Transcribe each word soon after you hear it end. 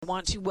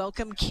want to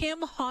welcome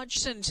Kim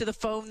Hodgson to the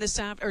phone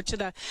to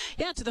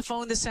the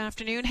phone this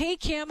afternoon. Hey,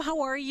 Kim,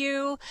 how are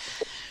you?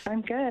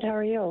 I'm good. How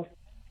are you?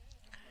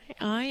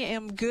 I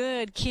am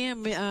good.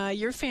 Kim,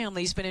 your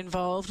family's been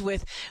involved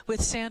with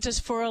Santa's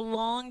for a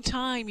long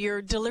time.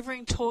 You're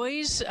delivering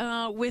toys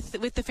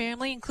with the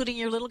family, including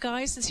your little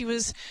guy, since he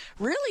was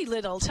really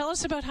little. Tell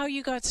us about how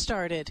you got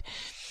started.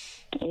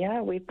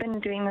 Yeah, we've been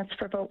doing this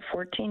for about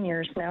 14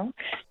 years now.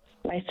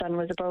 My son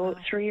was about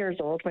 3 years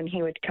old when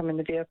he would come in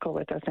the vehicle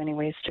with us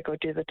anyways to go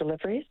do the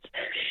deliveries.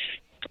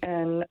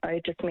 And I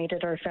just made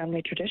it our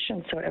family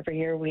tradition. So every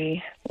year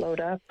we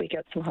load up, we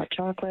get some hot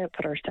chocolate,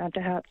 put our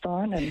Santa hats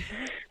on, and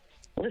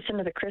listen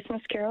to the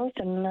Christmas carols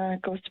and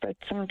go spread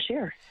some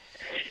cheer.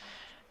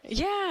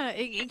 Yeah,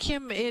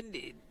 Kim,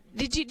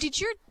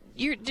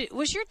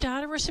 was your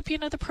dad a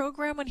recipient of the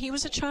program when he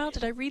was a child?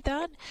 Did I read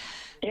that?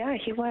 Yeah,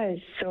 he was.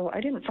 So I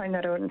didn't find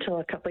that out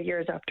until a couple of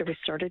years after we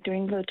started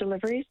doing the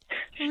deliveries.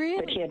 Really?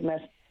 But he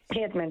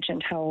had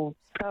mentioned how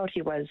proud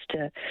he was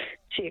to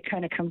see it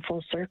kind of come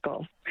full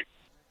circle.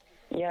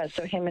 Yeah,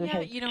 so him and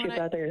his two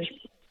brothers.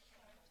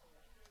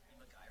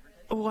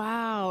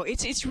 Wow.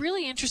 It's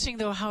really interesting,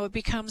 though, how it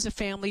becomes a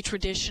family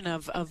tradition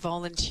of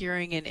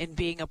volunteering and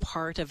being a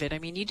part of it. I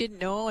mean, you didn't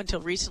know until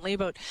recently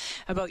about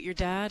your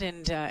dad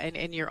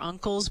and your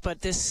uncles, but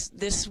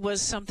this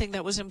was something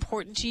that was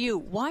important to you.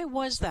 Why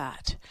was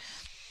that?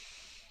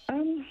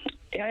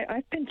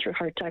 I've been through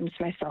hard times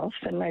myself,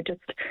 and I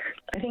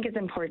think it's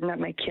important that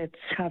my kids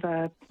have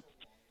a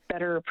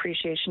better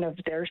appreciation of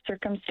their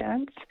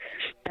circumstance,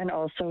 and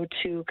also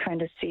to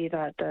kind of see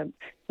that the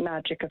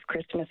magic of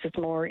Christmas is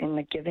more in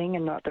the giving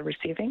and not the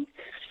receiving.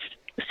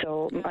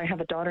 So I have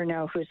a daughter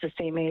now who's the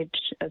same age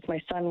as my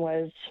son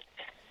was,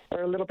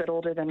 or a little bit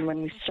older than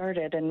when we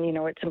started, and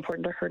it's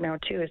important to her now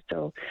too.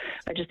 So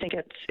I just think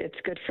it's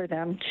good for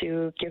them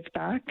to give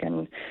back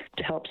and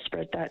to help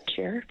spread that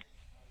cheer.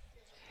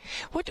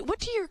 What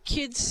do your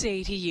kids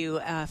say to you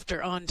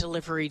on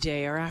delivery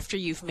day or after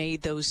you've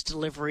made those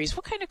deliveries?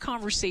 What kind of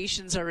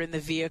conversations are in the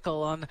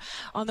vehicle on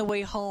the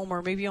way home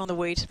or maybe on the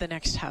way to the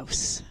next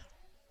house?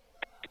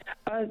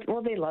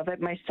 Well, they love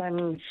it. My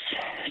son's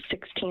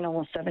 16,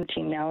 almost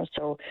 17 now,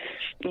 so,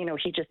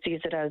 he just sees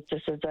it as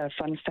this is a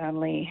fun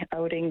family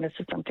outing. This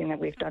is something that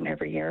we've done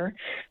every year.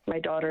 My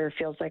daughter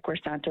feels like we're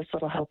Santa's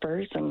little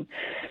helpers, and,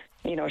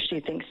 she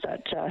thinks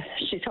that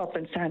she's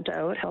helping Santa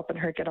out, helping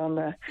her get on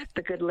the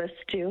good list,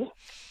 too.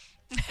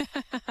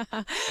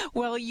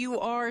 Well,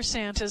 you are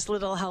Santa's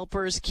little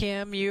helpers,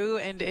 Kim, you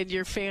and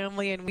your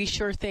family, and we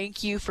sure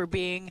thank you for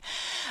being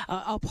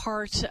a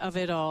part of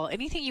it all.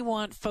 Anything you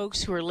want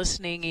folks who are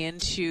listening in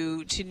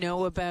to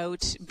know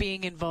about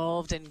being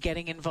involved and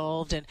getting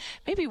involved, and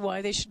maybe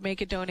why they should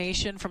make a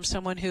donation from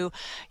someone who,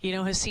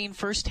 has seen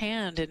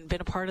firsthand and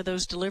been a part of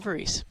those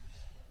deliveries?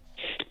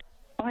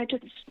 Well, I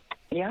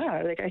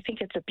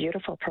think it's a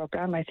beautiful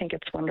program. I think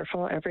it's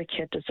wonderful. Every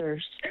kid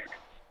deserves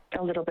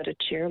a little bit of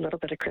cheer, a little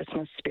bit of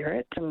Christmas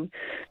spirit. And,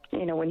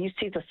 when you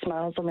see the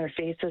smiles on their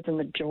faces and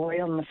the joy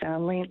on the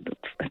family's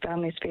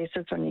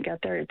faces when you get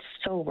there, it's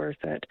so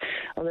worth it.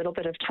 A little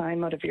bit of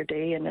time out of your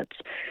day, and it's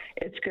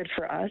good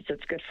for us.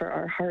 It's good for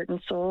our heart and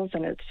souls,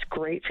 and it's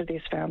great for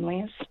these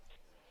families.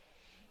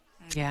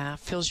 Yeah,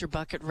 fills your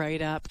bucket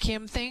right up.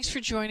 Kim, thanks for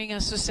joining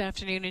us this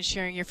afternoon and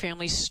sharing your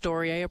family's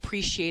story. I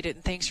appreciate it,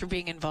 and thanks for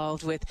being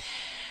involved with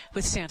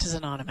Santa's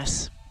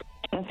Anonymous.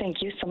 Well,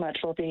 thank you so much.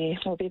 We'll be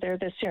there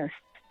this year.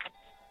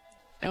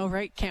 All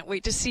right, can't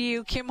wait to see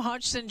you. Kim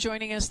Hodgson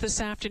joining us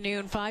this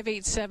afternoon,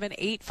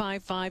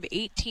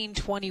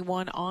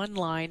 587-855-1821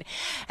 online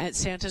at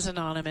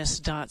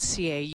santasanonymous.ca.